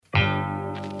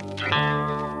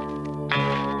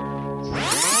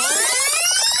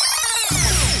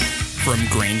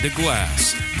From grain to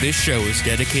glass, this show is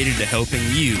dedicated to helping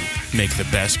you make the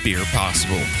best beer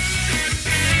possible.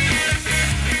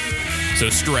 So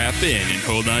strap in and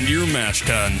hold on to your mash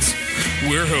tuns.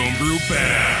 We're Homebrew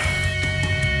Bound.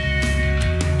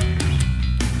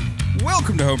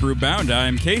 Welcome to Homebrew Bound.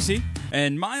 I'm Casey,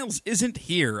 and Miles isn't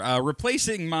here.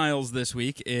 Replacing Miles this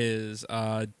week is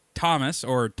Thomas,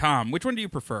 or Tom. Which one do you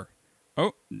prefer?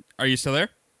 Oh, are you still there?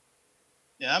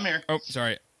 Yeah, I'm here. Oh,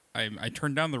 sorry. I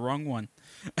turned down the wrong one.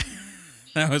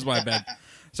 That was my bad.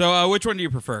 So, which one do you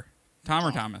prefer? Tom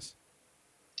or Thomas?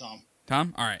 Tom.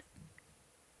 Tom? All right.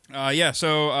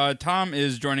 So Tom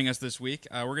is joining us this week.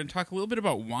 We're going to talk a little bit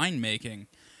about winemaking.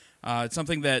 It's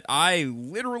something that I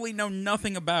literally know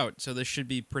nothing about, so this should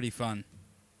be pretty fun.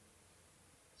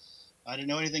 I didn't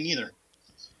know anything either.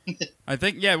 I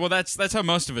think, yeah, well, that's how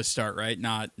most of us start, right?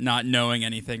 Not knowing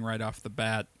anything right off the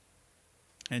bat.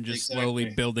 And just slowly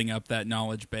building up that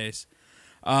knowledge base.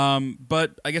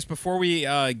 But I guess before we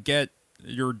get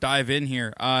your dive in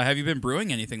here, have you been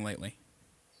brewing anything lately?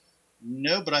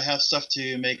 No, but I have stuff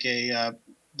to make a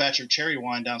batch of cherry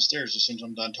wine downstairs as soon as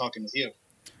I'm done talking with you.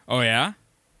 Oh, yeah?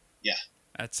 Yeah.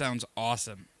 That sounds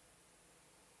awesome.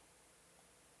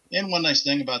 And one nice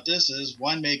thing about this is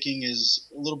winemaking is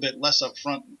a little bit less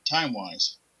upfront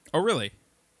time-wise. Oh, really?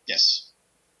 Yes.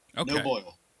 Okay. No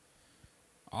boil.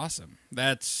 Awesome.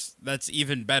 That's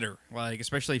even better. Like,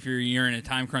 especially if you're in a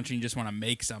time crunch and you just want to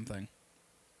make something.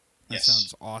 That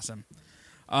sounds awesome.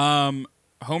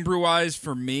 Homebrew wise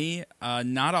for me,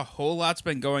 not a whole lot's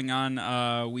been going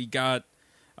on. We got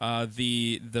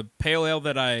the pale ale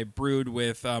that I brewed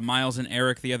with Miles and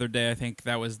Eric the other day. I think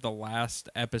that was the last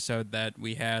episode that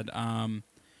we had.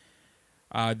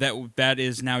 That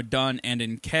is now done and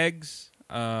in kegs.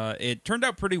 It turned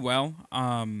out pretty well.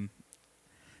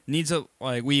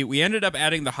 We ended up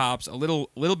adding the hops a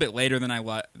little bit later than I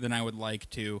would like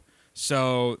to,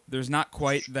 so there's not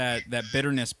quite that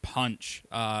bitterness punch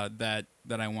that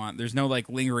I want. There's no like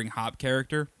lingering hop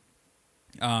character.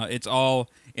 It's all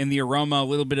in the aroma, a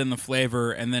little bit in the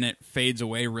flavor, and then it fades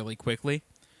away really quickly.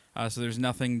 So there's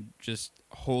nothing just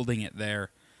holding it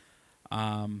there.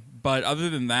 But other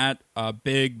than that,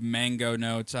 big mango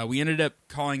notes. We ended up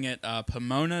calling it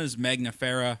Pomona's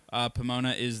Magnifera.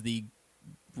 Pomona is the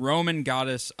Roman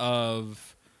goddess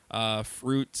of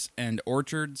fruits and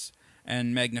orchards,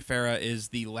 and Magnifera is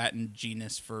the Latin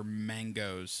genus for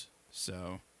mangoes.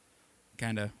 So,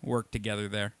 kind of work together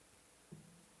there.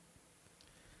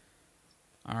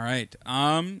 All right.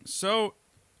 So,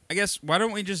 I guess why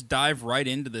don't we just dive right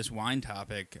into this wine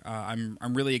topic? I'm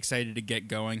really excited to get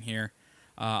going here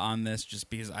on this, just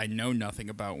because I know nothing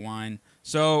about wine.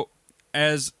 So,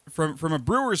 as from a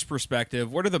brewer's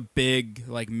perspective, what are the big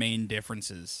main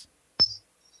differences?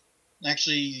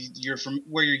 Actually,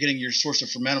 where you're getting your source of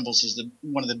fermentables is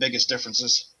one of the biggest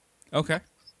differences. Okay.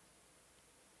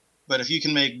 But if you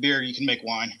can make beer, you can make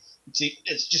wine.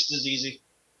 It's just as easy.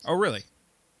 Oh, really?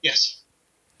 Yes.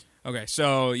 Okay,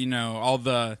 so all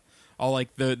the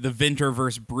vintner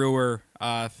versus brewer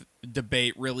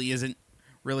debate really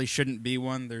shouldn't be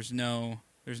one. There's no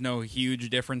huge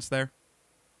difference there.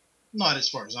 Not as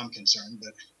far as I'm concerned,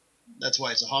 but that's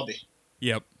why it's a hobby.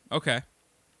 Yep. Okay.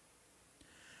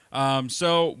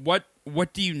 So what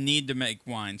do you need to make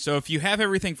wine? So if you have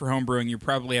everything for home brewing, you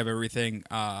probably have everything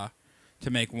to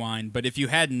make wine. But if you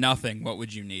had nothing, what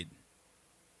would you need?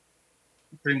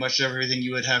 Pretty much everything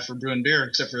you would have for brewing beer,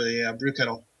 except for the brew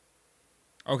kettle.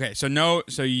 Okay, so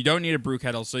you don't need a brew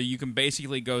kettle, so you can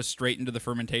basically go straight into the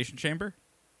fermentation chamber?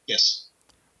 Yes.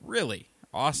 Really?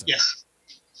 Awesome. Yes.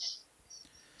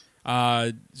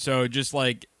 So just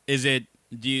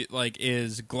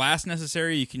is glass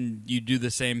necessary? You do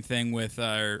the same thing with,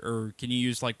 or can you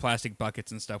use plastic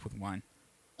buckets and stuff with wine?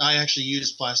 I actually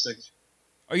use plastic.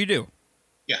 Oh, you do?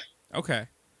 Yeah. Okay.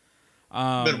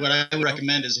 But what I would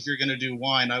recommend is if you're going to do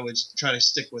wine, I would try to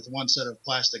stick with one set of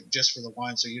plastic just for the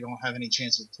wine, so you don't have any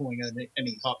chance of pulling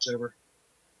any hops over.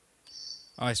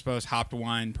 Oh, I suppose hopped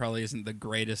wine probably isn't the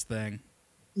greatest thing.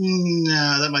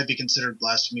 No, that might be considered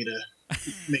blasphemy to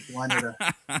make wine with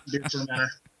a beer fermenter.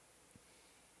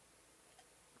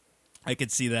 I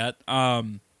could see that.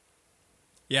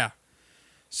 Yeah.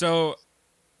 So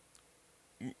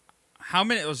how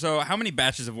many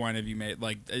batches of wine have you made?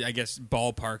 I guess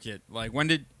ballpark it.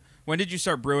 When did you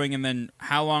start brewing, and then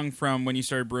how long from when you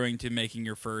started brewing to making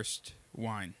your first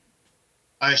wine?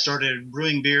 I started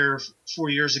brewing beer 4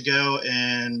 years ago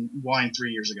and wine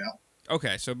 3 years ago.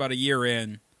 Okay, so about a year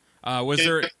in.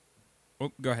 There?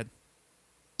 Oh, go ahead.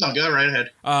 No, go right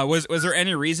ahead. Was there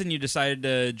any reason you decided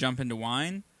to jump into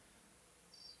wine?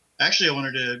 Actually, I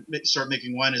wanted to start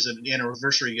making wine as an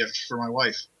anniversary gift for my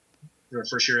wife. for our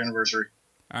first year anniversary.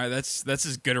 All right, that's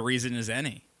as good a reason as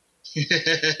any.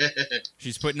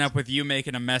 She's putting up with you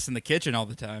making a mess in the kitchen all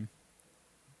the time.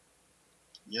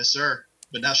 Yes, sir.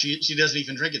 But now she doesn't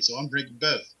even drink it, so I'm drinking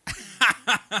both.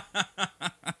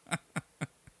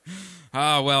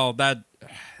 Oh, well, that's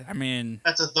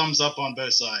a thumbs up on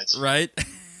both sides. Right?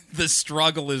 The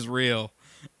struggle is real.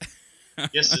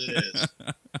 Yes, it is.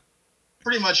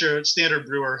 Pretty much a standard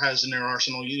brewer has in their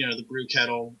arsenal, the brew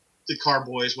kettle, the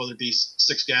carboys, whether it be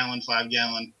 6-gallon,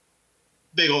 5-gallon,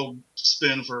 big old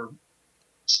spoon for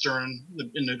stirring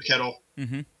in the kettle.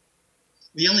 Mm-hmm.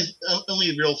 The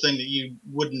only real thing that you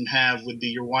wouldn't have would be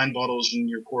your wine bottles and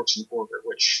your corks and porter,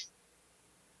 which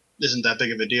isn't that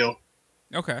big of a deal.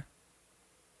 Okay.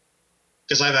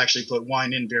 Because I've actually put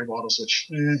wine in beer bottles, which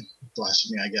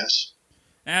blasphemy, I guess.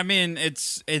 I mean,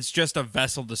 it's just a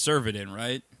vessel to serve it in,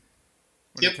 right?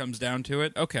 When it comes down to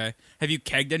it. Okay. Have you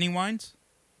kegged any wines?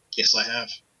 Yes, I have.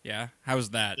 Yeah?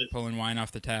 How's that, pulling wine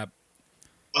off the tap?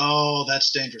 Oh,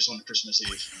 that's dangerous on Christmas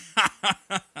Eve.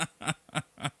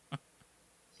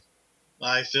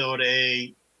 I filled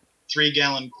a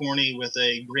 3-gallon corny with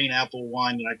a green apple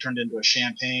wine that I turned into a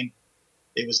champagne.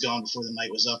 It was gone before the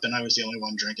night was up, and I was the only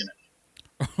one drinking it.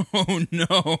 Oh, no.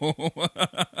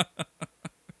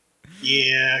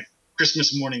 Yeah,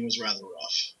 Christmas morning was rather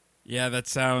rough. Yeah, that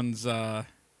sounds a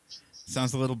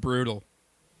little brutal.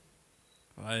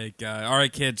 Like, all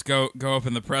right, kids, go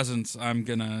open the presents. I'm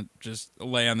gonna just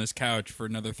lay on this couch for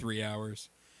another 3 hours.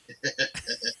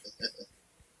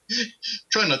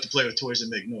 Try not to play with toys that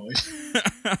make noise.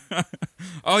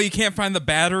 Oh, you can't find the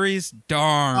batteries?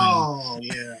 Darn. Oh,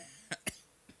 yeah.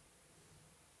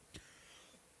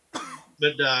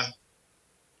 But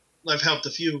I've helped a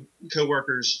few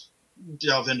coworkers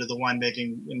delve into the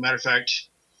winemaking. As a matter of fact,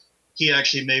 he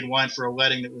actually made wine for a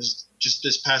wedding that was just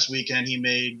this past weekend. He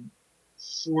made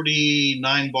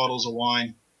 49 bottles of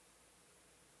wine.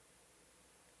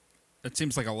 That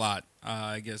seems like a lot.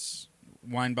 I guess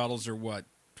wine bottles are what?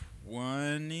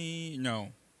 20? No.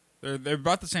 They're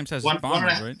about the same size as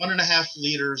bombers, right? 1.5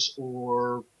 liters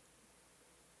or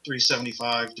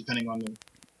 375, depending on the...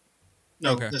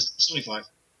 No, okay. 75.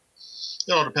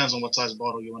 It all depends on what size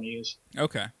bottle you want to use.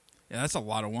 Okay. Yeah, that's a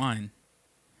lot of wine.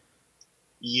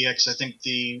 Yeah, because I think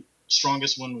the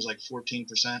strongest one was like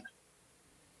 14%.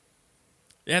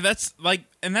 Yeah, that's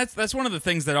one of the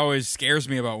things that always scares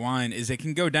me about wine is it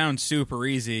can go down super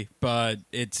easy, but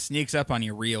it sneaks up on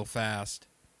you real fast.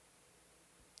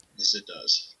 Yes, it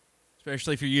does.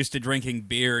 Especially if you're used to drinking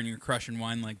beer and you're crushing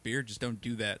wine like beer, just don't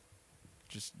do that.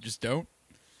 Just don't.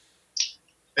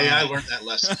 Hey, I learned that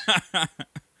lesson.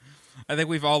 I think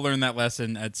we've all learned that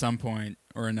lesson at some point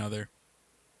or another.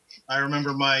 I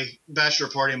remember my bachelor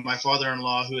party, my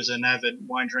father-in-law, who is an avid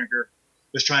wine drinker,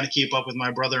 was trying to keep up with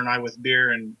my brother and I with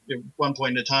beer. And at one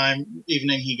point in the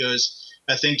evening, he goes,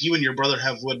 "I think you and your brother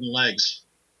have wooden legs."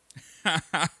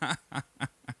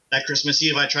 That Christmas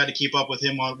Eve, I tried to keep up with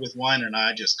him with wine, and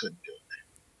I just couldn't do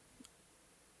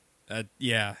it.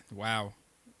 Yeah, wow.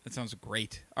 That sounds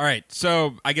great. All right,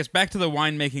 so I guess back to the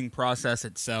winemaking process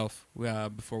itself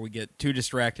before we get too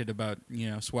distracted about,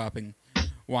 swapping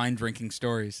wine drinking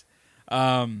stories.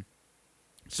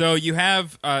 So you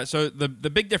have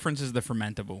the big difference is the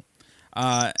fermentable.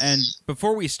 And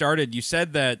before we started, you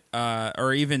said that,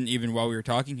 or even while we were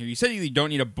talking here, you said you don't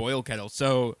need a boil kettle.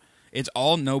 So it's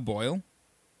all no boil?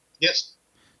 Yes.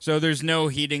 So there's no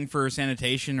heating for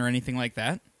sanitation or anything like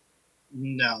that?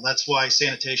 No, that's why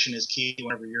sanitation is key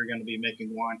whenever you're going to be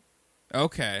making wine.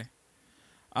 Okay.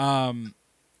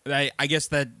 I guess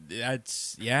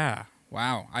that's yeah.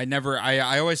 Wow.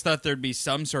 I always thought there'd be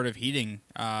some sort of heating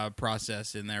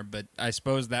process in there, but I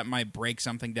suppose that might break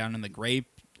something down in the grape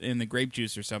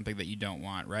juice or something that you don't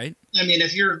want, right? I mean,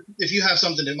 if you have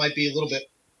something that might be a little bit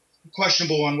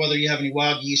questionable on whether you have any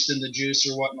wild yeast in the juice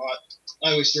or whatnot,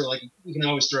 you can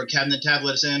always throw cabinet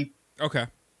tablets in. Okay.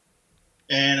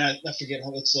 And I forget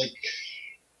how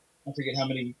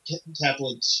many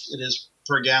tablets it is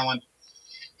per gallon.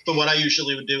 But what I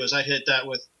usually would do is I'd hit that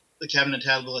with the cabinet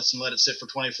tablets and let it sit for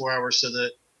 24 hours so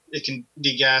that it can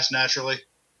degas naturally.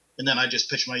 And then I just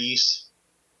pitch my yeast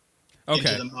into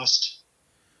the must.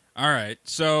 All right.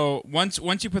 So once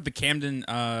you put the Camden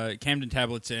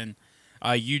tablets in,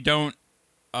 you don't.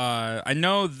 I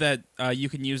know that you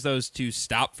can use those to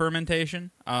stop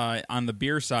fermentation on the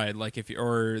beer side,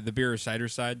 or the beer or cider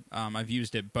side. I've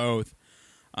used it both.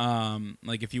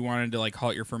 Like if you wanted to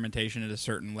halt your fermentation at a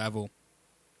certain level,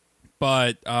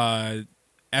 but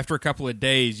after a couple of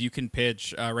days, you can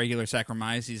pitch regular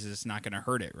Saccharomyces. It's not going to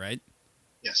hurt it, right?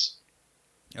 Yes.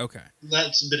 Okay.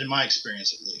 That's been in my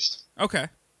experience, at least. Okay.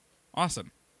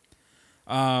 Awesome.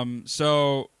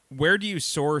 So where do you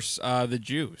source the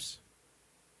juice?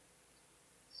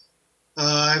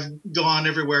 I've gone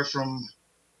everywhere from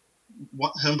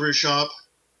homebrew shop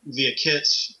via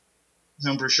Kits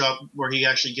homebrew shop, where he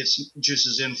actually gets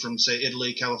juices in from, say,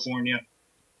 Italy, California,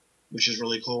 which is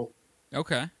really cool.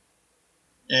 Okay.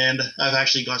 And I've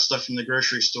actually got stuff from the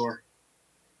grocery store.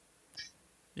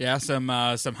 Yeah, some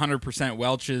 100%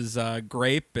 Welch's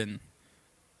grape and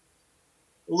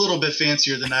A little bit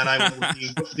fancier than that. I went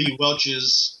with the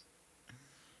Welch's.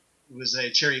 It was a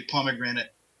cherry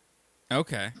pomegranate.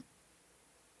 Okay.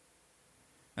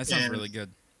 That sounds really good.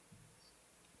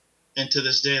 And to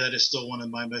this day, that is still one of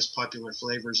my most popular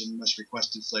flavors and most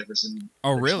requested flavors. And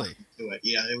oh, really? To it.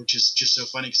 Yeah, it was just so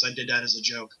funny because I did that as a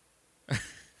joke.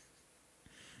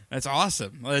 That's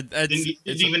awesome. Didn't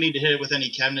even need to hit it with any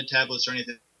cabinet tablets or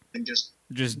anything.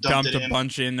 Just dumped a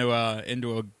bunch into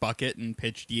a bucket and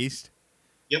pitched yeast.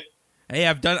 Yep. Hey,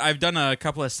 I've done a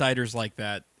couple of ciders like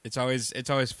that. It's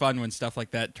always fun when stuff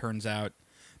like that turns out.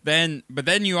 But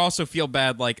then you also feel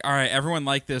bad, like, all right, everyone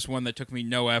liked this one that took me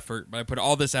no effort, but I put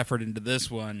all this effort into this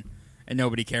one, and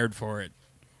nobody cared for it.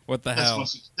 What the hell?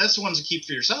 That's the ones you keep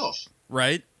for yourself,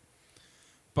 right?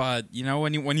 But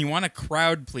when you want a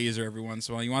crowd pleaser every once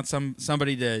in a while, you want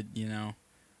somebody to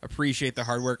appreciate the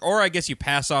hard work, or I guess you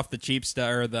pass off the cheap stuff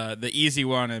or the easy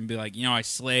one and be like, I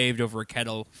slaved over a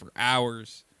kettle for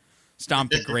hours,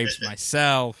 stomped the grapes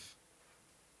myself.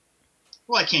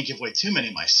 Well, I can't give away too many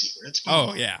of my secrets.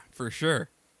 Oh, yeah, for sure.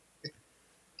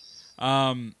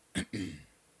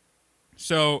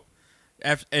 So,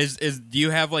 do you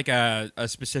have like a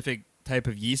specific type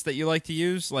of yeast that you like to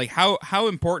use? Like, how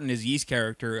important is yeast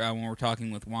character when we're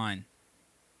talking with wine?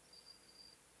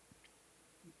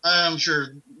 I'm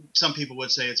sure some people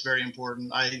would say it's very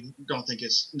important. I don't think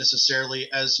it's necessarily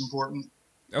as important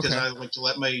because I like to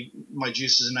let my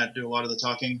juices and that do a lot of the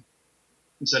talking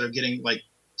instead of getting like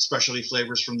specialty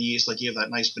flavors from the yeast. Like you have that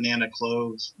nice banana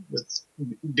clove with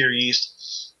beer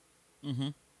yeast. Mm-hmm.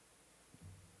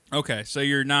 Okay, so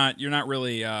you're not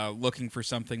really looking for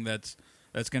something that's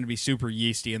going to be super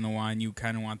yeasty in the wine. You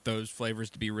kind of want those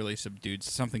flavors to be really subdued,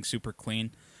 something super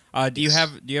clean. Do you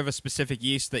have a specific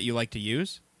yeast that you like to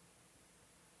use?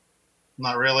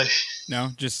 Not really. No,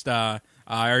 just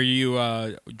are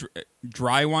you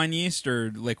dry wine yeast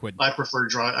or liquid? I prefer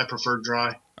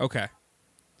dry. Okay.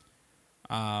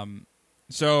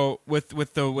 So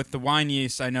with the wine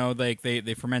yeast, I know like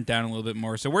they ferment down a little bit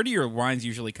more. So where do your wines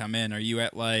usually come in? Are you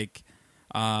at like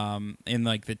in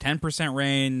like the 10%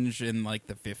 range, in like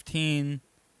the 15?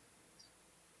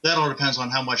 That all depends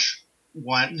on how much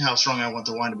wine, how strong I want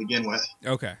the wine to begin with.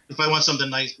 Okay. If I want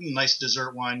something nice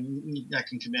dessert wine, that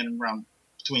can come in around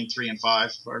between 3 and 5.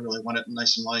 If I really want it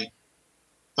nice and light.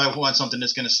 If I want something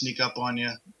that's going to sneak up on you,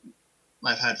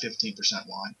 I've had 15%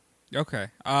 wine. Okay.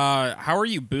 How are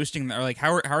you boosting that? Like,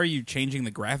 how are you changing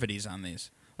the gravities on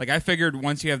these? Like, I figured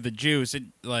once you have the juice,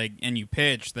 and you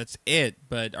pitch, that's it.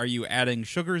 But are you adding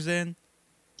sugars in?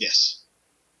 Yes.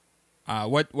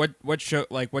 What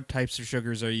types of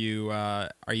sugars are you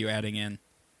adding in?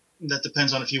 That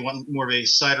depends on if you want more of a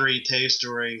cidery taste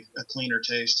or a cleaner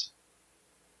taste.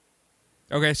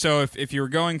 Okay, so if you were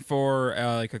going for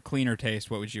like a cleaner taste,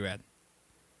 what would you add?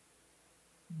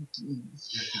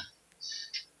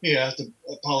 Yeah, I have to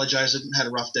apologize. I had a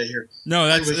rough day here. No,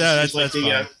 that's fine.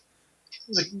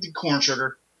 The corn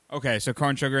sugar. Okay, so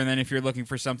corn sugar, and then if you're looking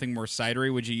for something more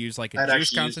cidery, would you use like a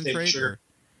juice concentrate?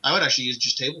 I would actually use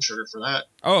just table sugar for that.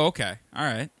 Oh, okay, all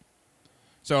right.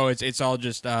 So it's all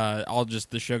just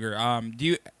the sugar. Do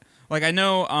you like? I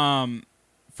know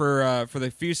for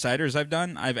the few ciders I've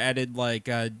done, I've added like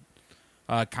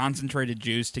concentrated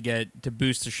juice to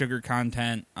boost the sugar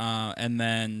content, and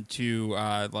then to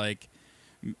like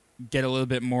get a little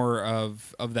bit more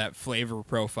of that flavor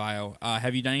profile.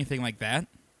 Have you done anything like that?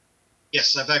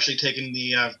 Yes, I've actually taken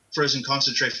the frozen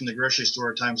concentrate from the grocery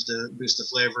store at times to boost the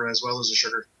flavor as well as the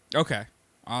sugar. Okay,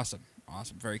 awesome,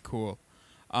 very cool.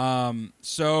 So I'm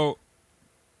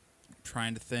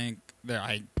trying to think. There,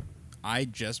 I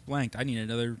just blanked. I need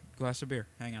another glass of beer.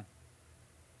 Hang on.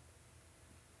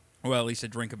 Well, at least a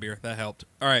drink of beer. That helped.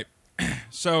 All right.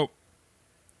 So,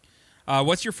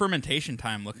 what's your fermentation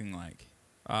time looking like?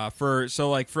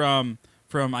 From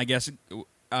I guess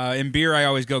in beer I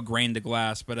always go grain to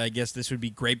glass, but I guess this would be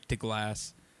grape to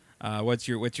glass. What's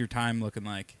your time looking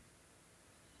like?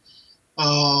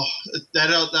 Oh,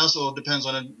 that also depends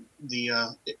on the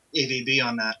AVB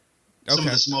on that. Okay. Some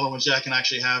of the smaller ones I can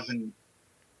actually have in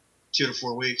 2 to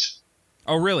 4 weeks.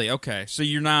 Oh, really? Okay. So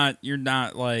you're not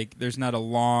like there's not a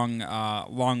long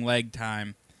leg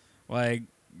time, like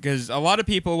because a lot of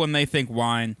people when they think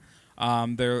wine,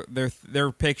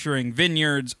 They're picturing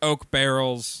vineyards, oak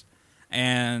barrels,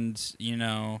 and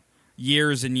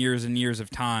years and years and years of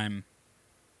time.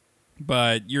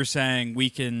 But you're saying we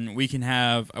can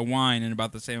have a wine in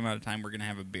about the same amount of time we're going to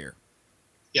have a beer.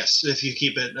 Yes, if you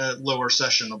keep it lower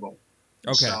sessionable.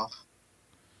 Okay.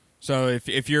 So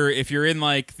if you're in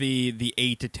like the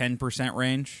 8 to 10%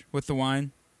 range with the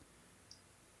wine,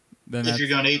 then if you're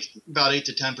going about 8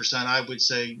 to 10%, I would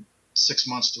say 6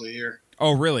 months to a year.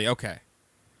 Oh, really? Okay.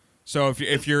 So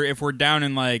if we're down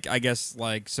in like, I guess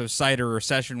like, so cider or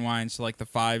session wines, so like the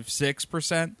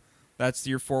 5-6%, that's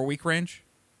your 4-week range.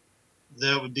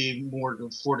 That would be more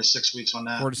than 4 to 6 weeks on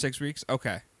that. 4 to 6 weeks.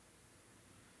 Okay.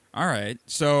 All right.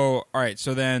 So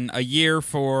then a year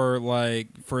for the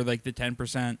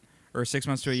 10%, or 6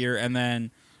 months to a year, and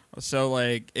then so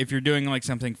like if you're doing like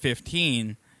something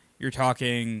 15, you're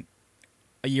talking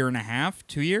a year and a half,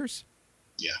 2 years.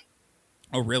 Yeah.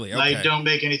 Oh, really? Okay. I don't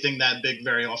make anything that big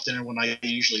very often, and when I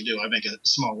usually do, I make a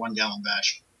small 1 gallon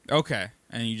batch. Okay,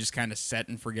 and you just kind of set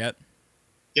and forget.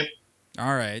 Yep.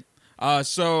 All right.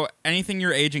 So anything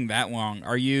you're aging that long,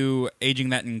 are you aging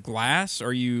that in glass, or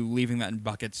are you leaving that in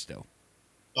buckets still?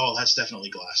 Oh, that's definitely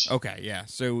glass. Okay, yeah.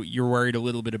 So you're worried a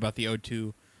little bit about the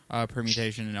O2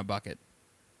 permutation in a bucket.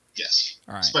 Yes.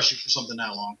 All right. Especially for something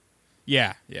that long.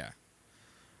 Yeah, yeah.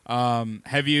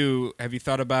 Have you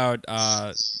thought about?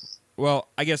 Well,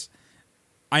 I guess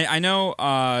I know.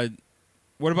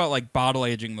 What about like bottle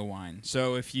aging the wine?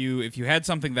 So if you had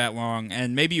something that long,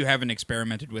 and maybe you haven't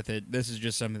experimented with it, this is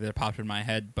just something that popped in my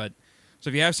head. But so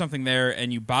if you have something there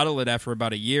and you bottle it after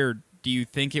about a year, do you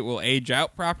think it will age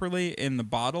out properly in the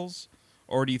bottles,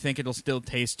 or do you think it'll still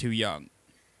taste too young?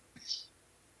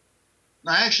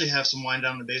 I actually have some wine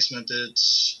down in the basement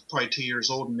that's probably 2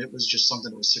 years old, and it was just something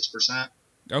that was 6%.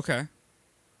 Okay.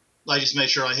 I just made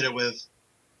sure I hit it with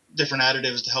different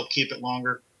additives to help keep it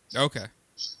longer. Okay.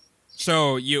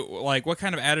 So you like what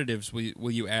kind of additives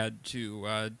will you add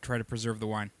to try to preserve the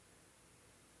wine?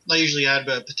 I usually add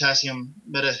potassium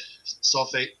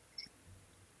metasulfate.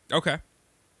 Okay.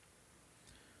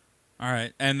 All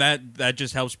right, and that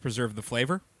just helps preserve the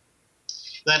flavor?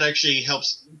 That actually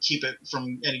helps keep it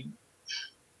from any...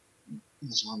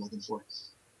 That's what I'm looking for.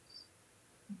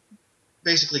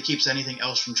 Basically keeps anything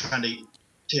else from trying to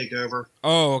take over.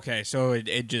 Oh, okay. So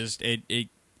it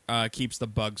keeps the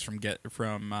bugs from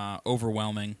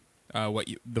overwhelming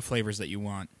the flavors that you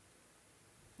want.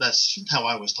 That's how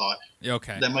I was taught.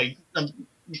 Okay.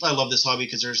 I love this hobby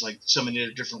because there's like so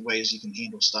many different ways you can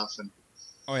handle stuff. And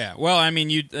oh yeah. Well, I mean,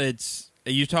 you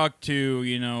talk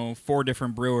to 4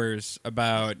 different brewers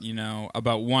about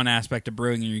one aspect of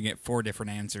brewing, and you get 4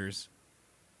 different answers.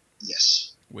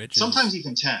 Yes. Which sometimes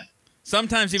even 10.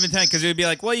 Sometimes even 10, because it would be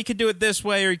like, well, you could do it this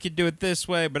way, or you could do it this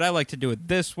way, but I like to do it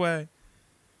this way.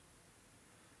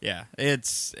 Yeah,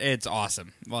 it's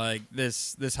awesome. Like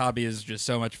this hobby is just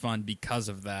so much fun because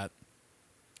of that.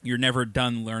 You're never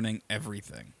done learning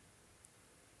everything.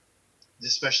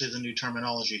 Especially the new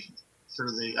terminology for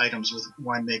the items with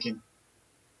winemaking.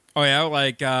 Oh yeah,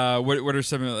 like what are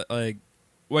some of like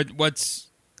what's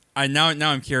now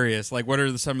I'm curious. Like what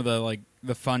are some of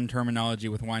the fun terminology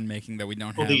with winemaking that we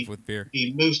don't have with beer?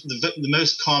 The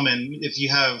most common, if you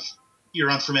have your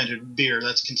unfermented beer,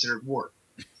 that's considered wort.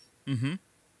 Mm-hmm.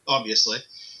 Obviously.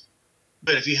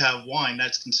 But if you have wine,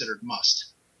 that's considered must.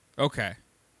 Okay.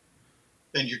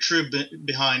 And your true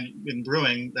behind in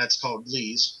brewing, that's called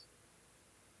lees.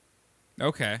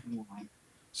 Okay.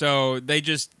 So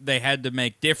they had to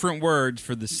make different words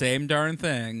for the same darn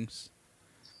things.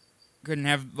 Couldn't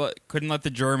let the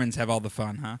Germans have all the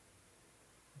fun, huh?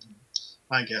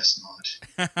 I guess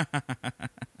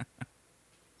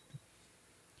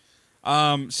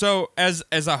not. So as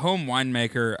a home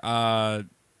winemaker,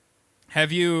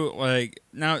 have you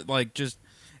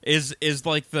is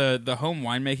like the home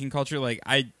winemaking culture, like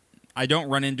I don't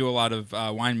run into a lot of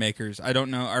winemakers. I don't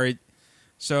know.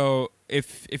 So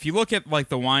if you look at like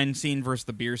the wine scene versus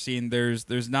the beer scene,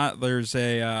 there's not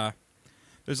a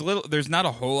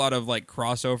whole lot of like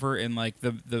crossover in like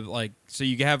the like, so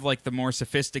you have like the more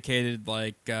sophisticated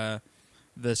like the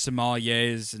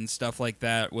sommeliers and stuff like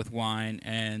that with wine,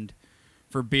 and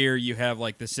for beer you have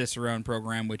like the Cicerone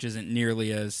program, which isn't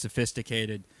nearly as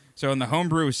sophisticated. So on the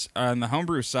homebrew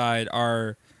side,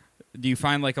 do you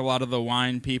find like a lot of the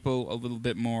wine people a little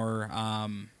bit more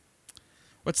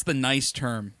what's the nice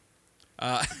term?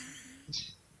 The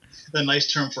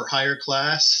nice term for higher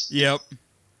class? Yep.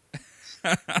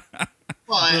 Well,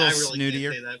 I really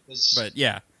snootier, can't say that. But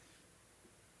yeah.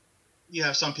 You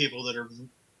have some people that are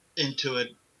into it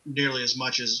nearly as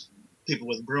much as people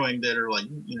with brewing that are like,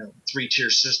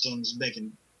 3-tier systems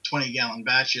making 20-gallon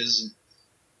batches. And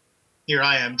here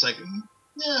I am. It's like,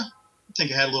 yeah, I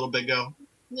think I had a little bit go.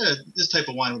 Yeah, this type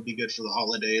of wine would be good for the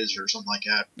holidays or something like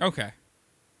that. Okay.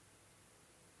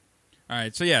 All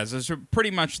right, so yeah, so it's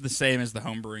pretty much the same as the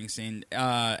homebrewing scene,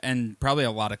 and probably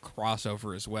a lot of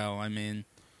crossover as well. I mean,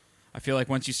 I feel like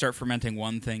once you start fermenting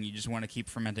one thing, you just want to keep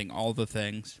fermenting all the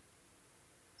things.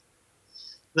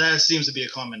 That seems to be a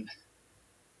common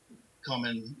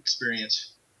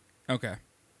experience. Okay,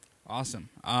 awesome.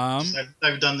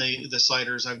 I've done the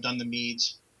ciders, I've done the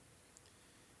meads.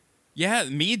 Yeah,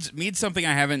 mead's something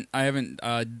I haven't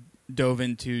dove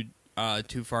into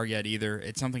too far yet either.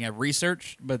 It's something I've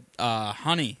researched, but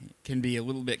honey can be a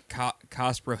little bit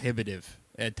cost prohibitive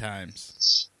at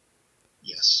times.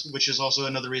 Yes, which is also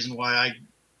another reason why I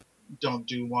don't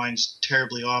do wines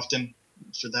terribly often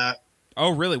for that. Oh,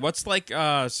 really? What's like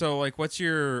what's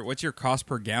your cost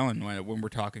per gallon when we're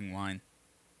talking wine?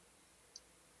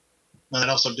 That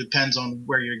also depends on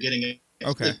where you're getting it.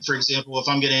 Okay. Like, for example, if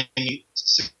I'm getting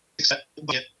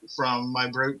from my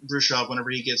brew shop whenever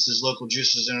he gets his local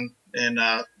juices in and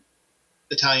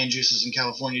Italian juices and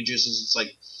California juices, it's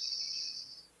like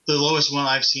the lowest one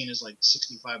I've seen is like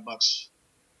 $65.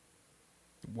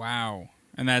 Wow.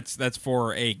 And that's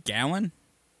for a gallon?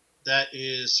 That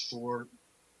is for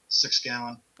 6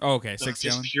 gallon. Oh, okay, 6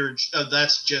 gallon.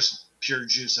 That's just pure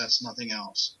juice. That's nothing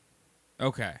else.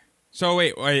 Okay. So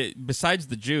wait, besides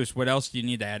the juice, what else do you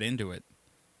need to add into it?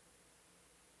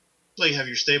 So you have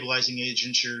your stabilizing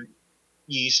agents, your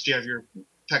yeast, you have your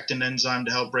pectin enzyme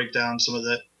to help break down some of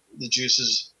the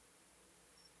juices.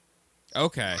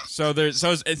 Okay, so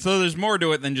there's more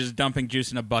to it than just dumping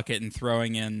juice in a bucket and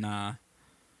throwing in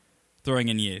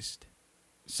yeast.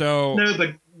 So no,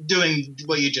 but doing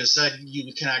what you just said,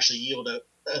 you can actually yield a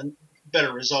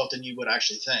better result than you would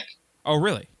actually think. Oh,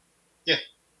 really? Yeah.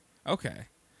 Okay.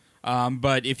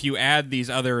 But if you add these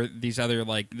other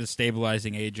like the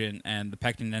stabilizing agent and the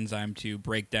pectin enzyme to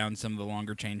break down some of the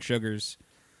longer chain sugars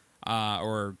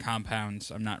or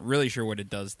compounds, I'm not really sure what it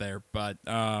does there, but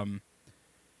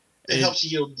it helps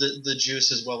yield the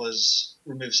juice as well as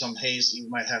remove some haze that you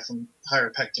might have from higher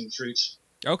pectin fruits.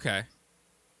 Okay.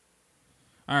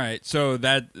 All right, so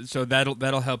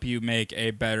that'll help you make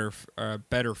a better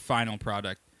final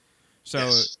product. So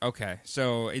yes. Okay,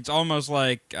 so it's almost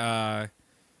like I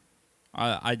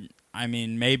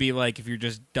mean maybe like if you're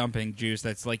just dumping juice,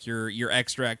 that's like your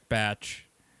extract batch,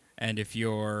 and if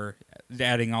you're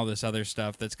adding all this other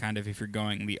stuff, that's kind of if you're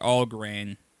going the all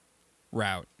grain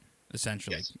route,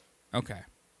 essentially. Yes. Okay.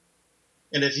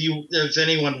 And if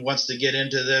anyone wants to get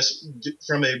into this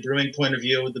from a brewing point of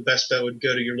view, the best bet would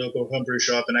go to your local homebrew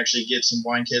shop and actually get some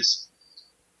wine kits.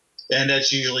 And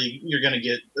that's usually you're going to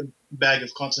get a bag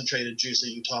of concentrated juice that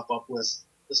you top up with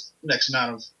this next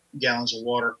amount of gallons of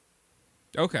water.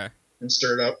 Okay. And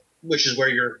stir it up, which is where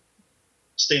your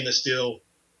stainless steel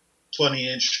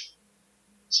 20-inch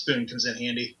spoon comes in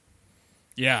handy.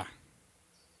 Yeah.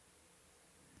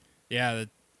 Yeah.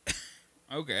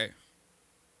 Okay.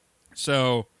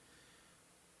 So,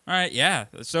 all right, yeah.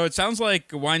 So it sounds like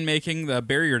winemaking, the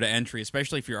barrier to entry,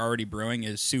 especially if you're already brewing,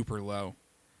 is super low.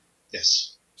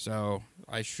 Yes. So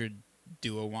I should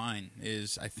do a wine,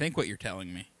 is I think what you're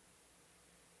telling me.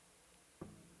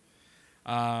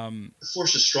 The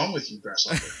force is strong with you,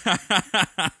 Grasshopper.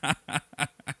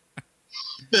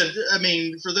 But, I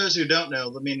mean, for those who don't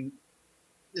know, I mean,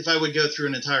 if I would go through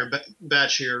an entire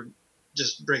batch here,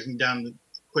 just breaking down the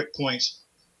quick points,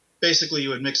 basically you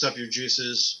would mix up your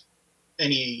juices,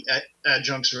 any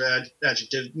adjuncts or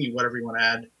adjective, whatever you want to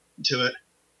add to it,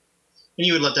 and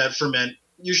you would let that ferment,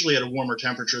 usually at a warmer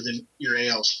temperature than your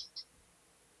ales.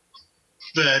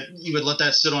 But you would let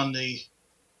that sit on the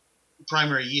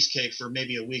primary yeast cake for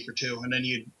maybe a week or two, and then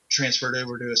you'd transfer it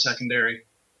over to a secondary.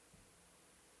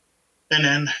 And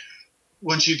then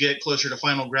once you get closer to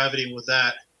final gravity with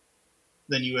that,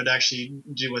 then you would actually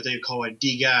do what they call a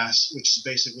degas, which is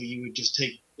basically you would just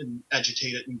take and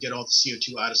agitate it and get all the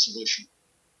CO2 out of solution.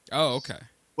 Oh, okay.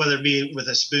 Whether it be with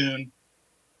a spoon,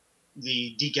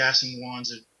 the degassing wands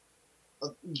that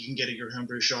you can get at your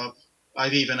homebrew shop.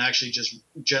 I've even actually just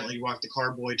gently rocked the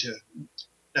carboy to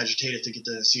agitate it to get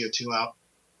the CO2 out.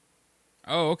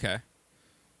 Oh, okay.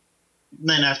 And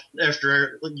then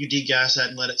after you degas that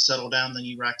and let it settle down, then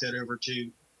you rack that over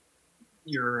to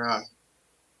your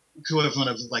equivalent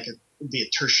of like be a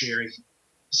tertiary,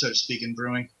 so to speak, in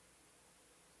brewing.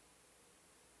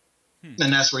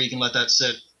 And that's where you can let that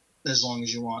sit as long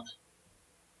as you want.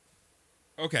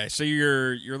 Okay, so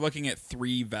you're looking at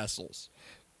 3 vessels,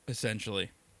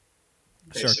 essentially,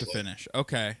 start to finish.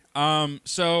 Okay.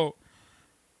 So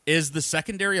is the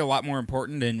secondary a lot more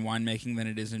important in winemaking than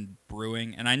it is in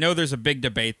brewing? And I know there's a big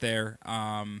debate there.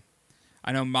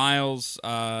 I know Miles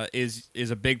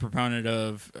is a big proponent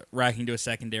of racking to a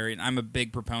secondary, and I'm a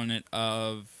big proponent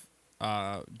of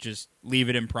just leave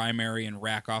it in primary and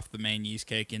rack off the main yeast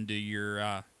cake into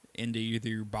either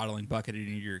your bottling bucket or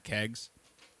into your kegs.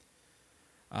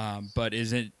 But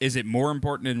is it more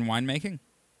important in winemaking?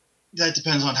 That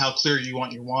depends on how clear you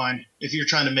want your wine. If you're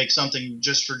trying to make something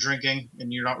just for drinking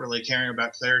and you're not really caring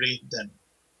about clarity, then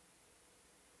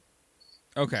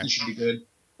Okay. you should be good.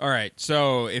 All right.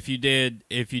 So if you did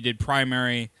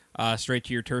primary straight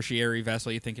to your tertiary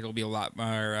vessel, you think it'll be a lot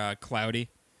more cloudy.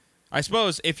 I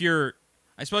suppose you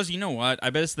know what? I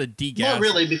bet it's the degas. Not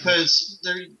really, because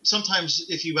sometimes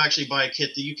if you actually buy a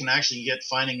kit, that you can actually get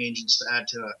fining agents to add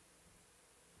to it.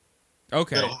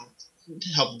 Okay. That'll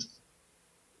help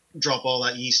drop all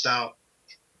that yeast out.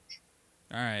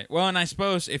 All right. Well, and I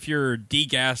suppose if you're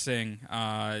degassing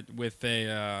with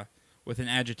an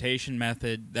agitation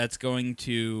method, that's going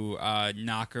to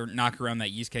knock around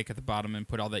that yeast cake at the bottom and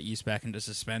put all that yeast back into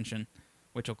suspension,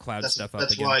 which will cloud stuff up again.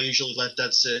 That's why I usually let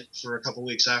that sit for a couple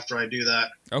weeks after I do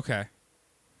that. Okay.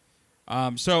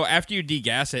 So after you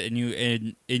degas it and you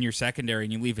in your secondary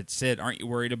and you leave it sit, aren't you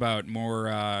worried about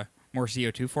more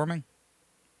CO2 forming?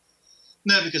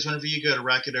 No, because whenever you go to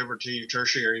rack it over to your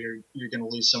tertiary, you're going to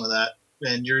lose some of that,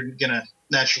 and you're going to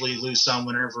naturally lose some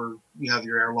whenever you have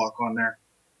your airlock on there.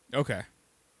 Okay.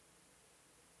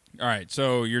 All right,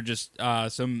 so you're just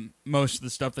most of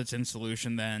the stuff that's in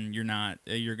solution, then you're going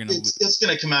to. It's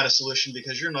going to come out of solution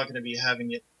because you're not going to be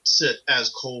having it sit as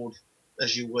cold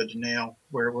as you would now,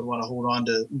 where it would want to hold on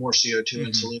to more CO2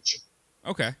 in solution.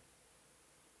 Okay.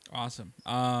 Awesome.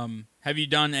 Have you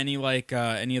done any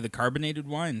any of the carbonated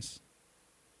wines?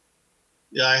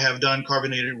 Yeah, I have done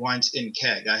carbonated wines in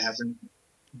keg. I haven't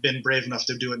been brave enough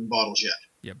to do it in bottles yet.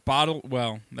 Yeah, bottle.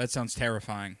 Well, that sounds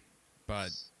terrifying, but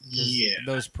yeah,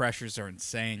 those pressures are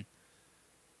insane.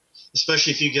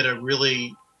 Especially if you get a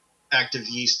really active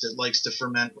yeast that likes to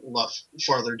ferment a lot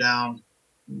farther down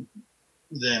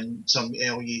than some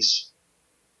ale yeast.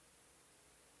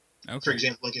 Okay. For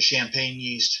example, like a champagne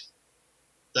yeast,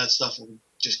 that stuff will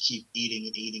just keep eating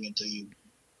and eating until you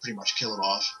pretty much kill it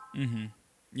off. Mm-hmm.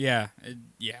 Yeah,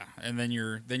 and then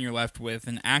you're left with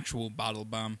an actual bottle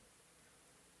bum.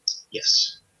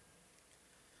 Yes.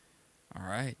 All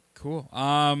right, cool.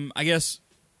 I guess,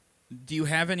 do you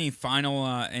have any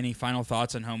final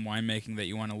thoughts on home winemaking that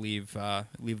you want to leave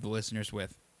the listeners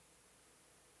with?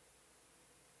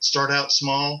 Start out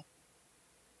small,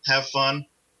 have fun,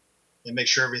 and make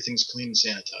sure everything's clean and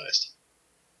sanitized.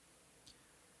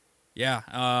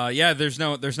 Yeah. There's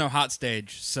no hot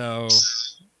stage, so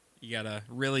you gotta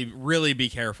really, really be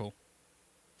careful.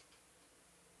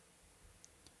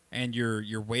 And your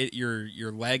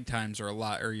lag times are a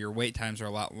lot, or your wait times are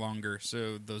a lot longer,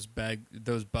 so those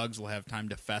bugs will have time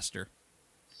to fester.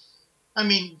 I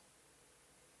mean,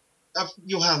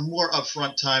 you'll have more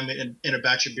upfront time in a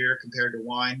batch of beer compared to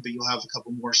wine, but you'll have a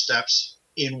couple more steps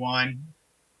in wine.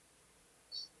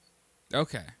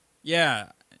 Okay. Yeah,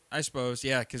 I suppose.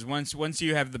 Yeah, because once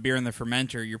you have the beer in the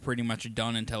fermenter, you're pretty much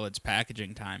done until it's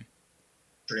packaging time.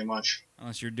 Pretty much.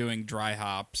 Unless you're doing dry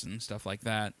hops and stuff like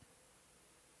that.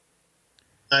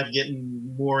 I'm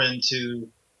getting more into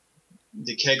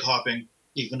the keg hopping,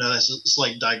 even though that's a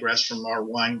slight digress from our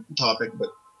wine topic. But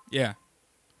yeah,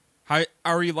 how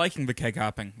are you liking the keg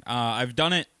hopping? I've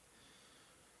done it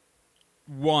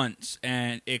once,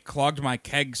 and it clogged my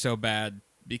keg so bad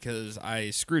because I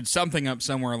screwed something up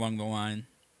somewhere along the line.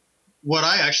 What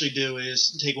I actually do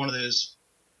is take one of those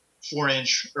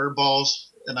 4-inch herb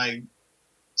balls, and I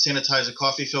sanitize a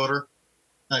coffee filter,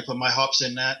 and I put my hops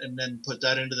in that, and then put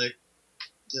that into the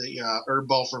herb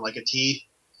ball for like a tea,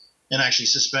 and actually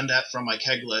suspend that from my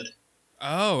keg lid.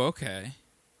 Oh, okay.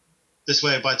 This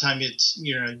way, by the time it's,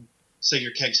 say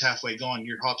your keg's halfway gone,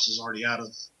 your hops is already out of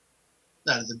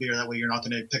the beer. That way you're not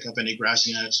going to pick up any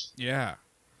grassy notes. Yeah.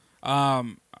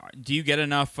 Do you get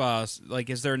enough,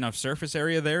 is there enough surface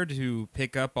area there to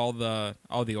pick up all the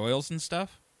oils and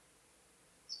stuff?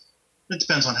 It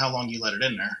depends on how long you let it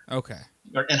in there. Okay.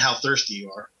 And how thirsty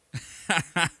you are.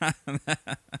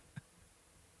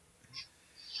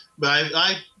 But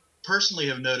I personally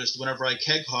have noticed whenever I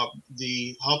keg hop,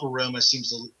 the hop aroma seems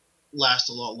to last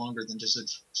a lot longer than just a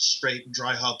straight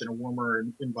dry hop in a warmer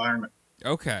environment.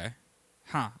 Okay.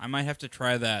 Huh. I might have to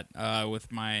try that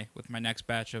with my next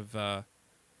batch of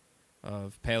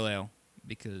pale ale,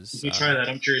 because if you try that,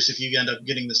 I'm curious if you end up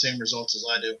getting the same results as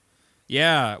I do.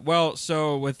 Yeah. Well,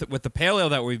 so with the pale ale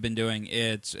that we've been doing,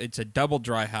 it's a double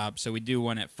dry hop, so we do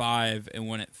one at 5 and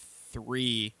one at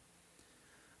 3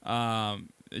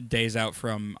 days out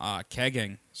from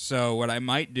kegging. So what I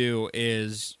might do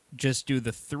is just do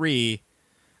the 3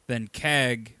 then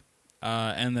keg,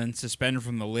 and then suspend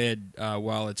from the lid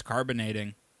while it's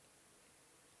carbonating.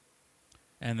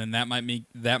 And then that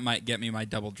might get me my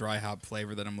double dry hop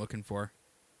flavor that I'm looking for.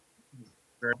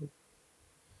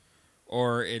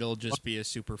 Or it'll just be a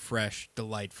super fresh,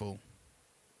 delightful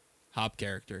hop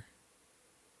character.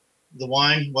 The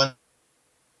wine, what?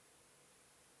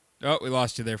 Oh, we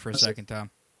lost you there for a second,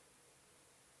 Tom.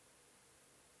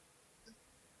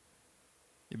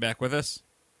 You back with us?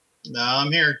 No,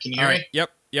 I'm here. Can you hear me? Yep.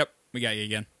 We got you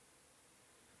again.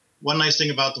 One nice thing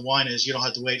about the wine is you don't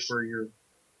have to wait for your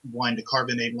wine to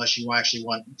carbonate unless you actually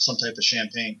want some type of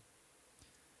champagne.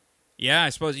 Yeah, I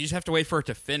suppose you just have to wait for it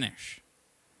to finish.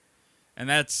 And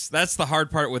that's the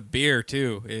hard part with beer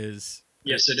too.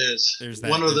 Yes, it is. There's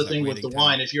that, one other thing waiting with the time.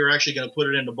 wine, if you're actually going to put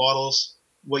it into bottles,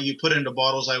 what you put into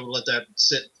bottles, I would let that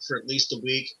sit for at least a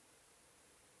week,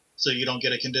 so you don't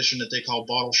get a condition that they call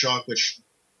bottle shock, which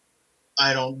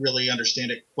I don't really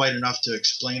understand it quite enough to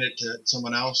explain it to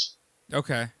someone else.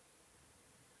 Okay.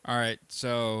 All right.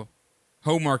 So,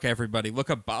 homework, everybody. Look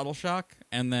up bottle shock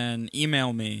and then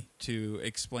email me to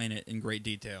explain it in great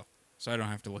detail, so I don't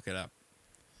have to look it up.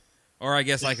 Or I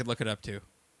guess I could look it up too.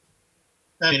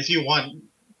 I mean, if you want,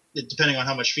 depending on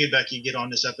how much feedback you get on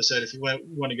this episode, if you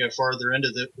want to go farther into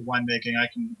the winemaking, I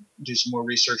can do some more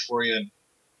research for you and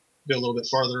go a little bit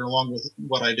farther along with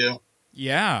what I do.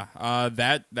 Yeah,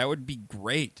 that would be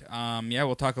great. Yeah,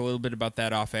 we'll talk a little bit about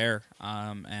that off air,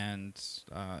 and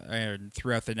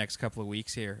throughout the next couple of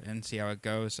weeks here, and see how it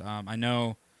goes. I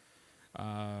know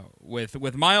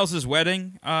with Miles's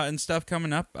wedding and stuff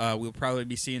coming up, we'll probably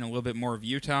be seeing a little bit more of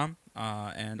you, Tom,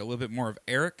 and a little bit more of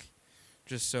Eric,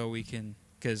 just so we can.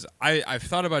 Because I've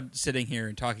thought about sitting here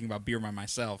and talking about beer by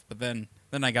myself, but then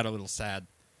I got a little sad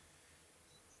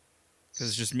because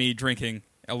it's just me drinking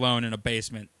alone in a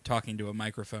basement talking to a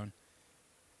microphone.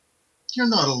 You're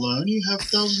not alone. You have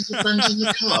thousands of friends in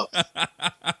the cup.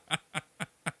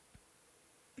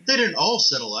 They didn't all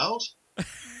settle out.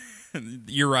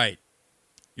 You're right.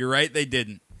 You're right, they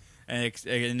didn't.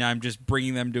 And I'm just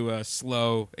bringing them to a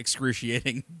slow,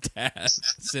 excruciating death,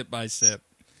 sip by sip.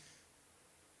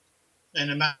 And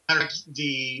a matter of fact,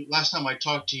 the last time I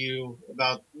talked to you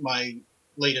about my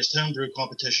latest homebrew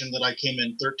competition that I came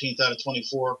in 13th out of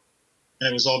 24, and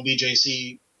it was all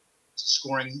BJC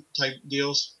scoring type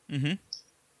deals. Mm-hmm.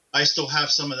 I still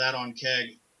have some of that on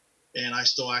keg, and I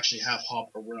still actually have hop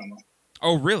aroma.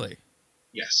 Oh, really?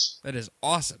 Yes. That is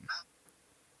awesome.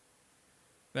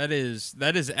 That is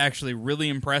actually really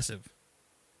impressive.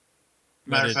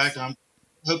 Matter of fact, I'm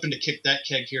hoping to kick that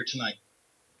keg here tonight.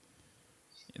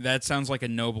 That sounds like a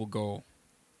noble goal.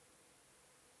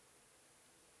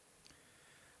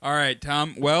 All right,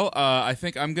 Tom. Well, I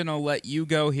think I'm going to let you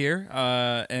go here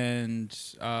and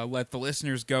let the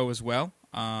listeners go as well.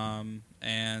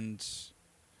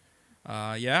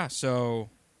 Yeah, so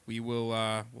we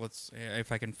will, let's,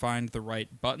 if I can find the right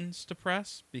buttons to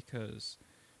press, because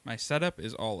my setup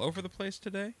is all over the place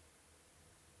today.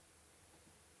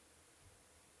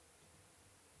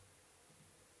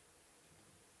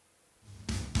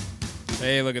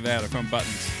 Hey, look at that. I found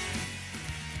buttons.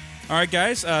 All right,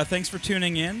 guys. Thanks for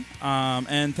tuning in.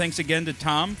 And thanks again to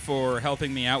Tom for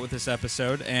helping me out with this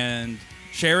episode and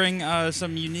sharing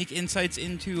some unique insights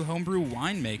into homebrew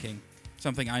winemaking.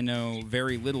 Something I know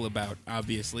very little about,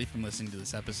 obviously, from listening to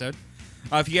this episode.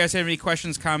 If you guys have any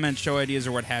questions, comments, show ideas,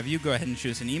 or what have you, go ahead and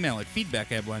shoot us an email at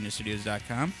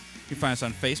feedback@blindnewstudios.com. You can find us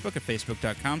on Facebook at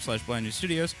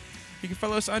facebook.com/blindnewstudios. You can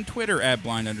follow us on Twitter at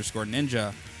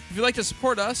blind_ninja. If you'd like to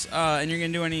support us and you're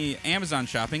going to do any Amazon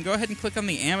shopping, go ahead and click on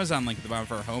the Amazon link at the bottom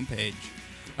of our homepage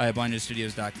at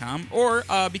blindnewstudios.com, or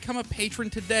become a patron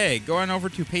today. Go on over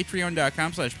to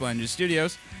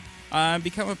patreon.com/blindnewstudios.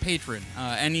 Become a patron.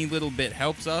 Any little bit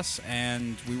helps us,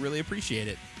 and we really appreciate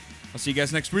it. I'll see you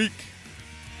guys next week.